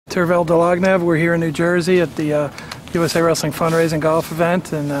Tervel Dlagnev. We're here in New Jersey at the USA Wrestling fundraising golf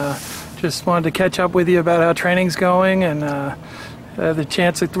event, and just wanted to catch up with you about how training's going and the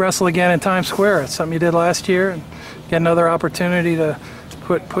chance to wrestle again in Times Square. It's something you did last year, and get another opportunity to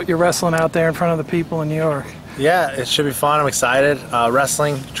put your wrestling out there in front of the people in New York. Yeah, it should be fun. I'm excited.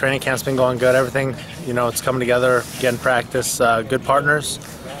 Wrestling training camp's been going good. Everything, it's coming together. Getting practice. Good partners.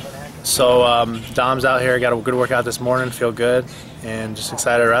 So Dom's out here. Got a good workout this morning. Feel good, and just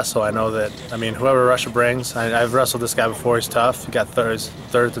excited to wrestle. I know that. Whoever Russia brings. I've wrestled this guy before. He's tough. He got third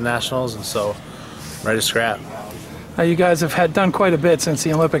at the nationals, and so I'm ready to scrap. You guys have done quite a bit since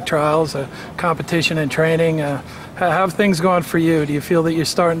the Olympic trials, competition and training. How have things gone for you? Do you feel that you're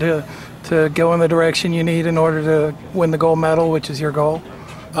starting to go in the direction you need in order to win the gold medal, which is your goal?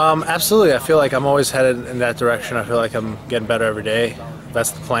 Absolutely. I feel like I'm always headed in that direction. I feel like I'm getting better every day.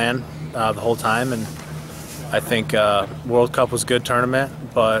 That's the plan the whole time, and I think World Cup was a good tournament,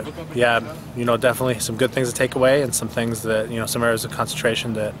 but yeah, definitely some good things to take away and some things that, some areas of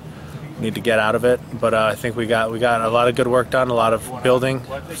concentration that need to get out of it. But I think we got a lot of good work done, a lot of building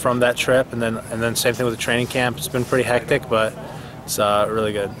from that trip, and then same thing with the training camp. It's been pretty hectic, but it's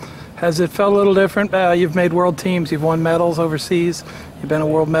really good. Has it felt a little different? You've made world teams, you've won medals overseas, you've been a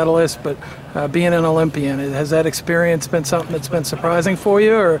world medalist, but being an Olympian, has that experience been something that's been surprising for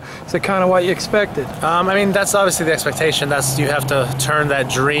you, or is it kind of what you expected? That's obviously the expectation. You have to turn that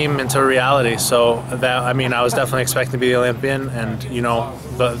dream into reality. So I was definitely expecting to be the Olympian, and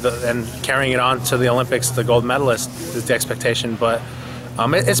and carrying it on to the Olympics, the gold medalist is the expectation. But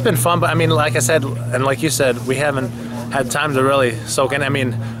it's been fun. But like I said, and like you said, we haven't had time to really soak in.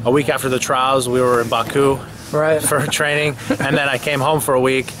 A week after the trials, we were in Baku for training, and then I came home for a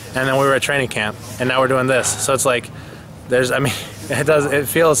week, and then we were at training camp, and now we're doing this. So it's like, it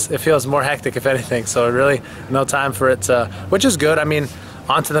feels more hectic if anything. So really, no time for it, which is good.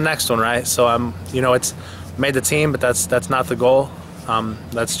 On to the next one, right? So it's made the team, but that's not the goal.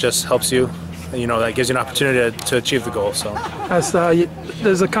 That just helps you. That gives you an opportunity to achieve the goal. So,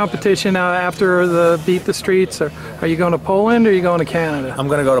 there's a competition after the Beat the Streets. Are you going to Poland or are you going to Canada? I'm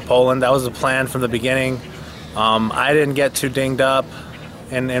going to go to Poland. That was the plan from the beginning. I didn't get too dinged up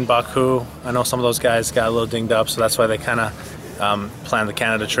in Baku. I know some of those guys got a little dinged up, so that's why they kind of planned the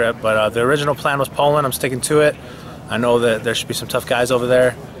Canada trip. But the original plan was Poland. I'm sticking to it. I know that there should be some tough guys over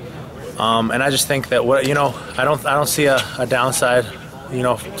there, and I just think that I don't see a downside.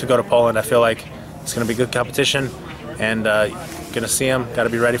 To go to Poland. I feel like it's going to be good competition, and going to see them, got to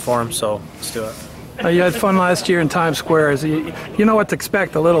be ready for them, so let's do it. You had fun last year in Times Square. You know what to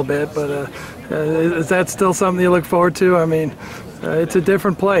expect a little bit, but is that still something you look forward to? It's a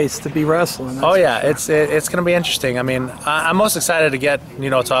different place to be wrestling. Oh yeah, it's going to be interesting. I'm most excited to get,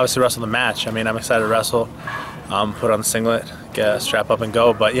 to obviously wrestle the match. I'm excited to wrestle, put on the singlet, strap up and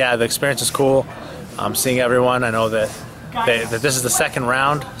go. But yeah, the experience is cool. I'm seeing everyone. I know that this is the second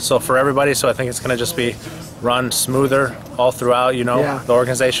round, so for everybody, so I think it's going to just be run smoother all throughout, the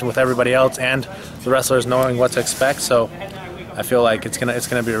organization with everybody else and the wrestlers knowing what to expect. So I feel like it's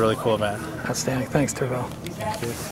gonna be a really cool event. Outstanding. Thanks, Tervel. Thank you.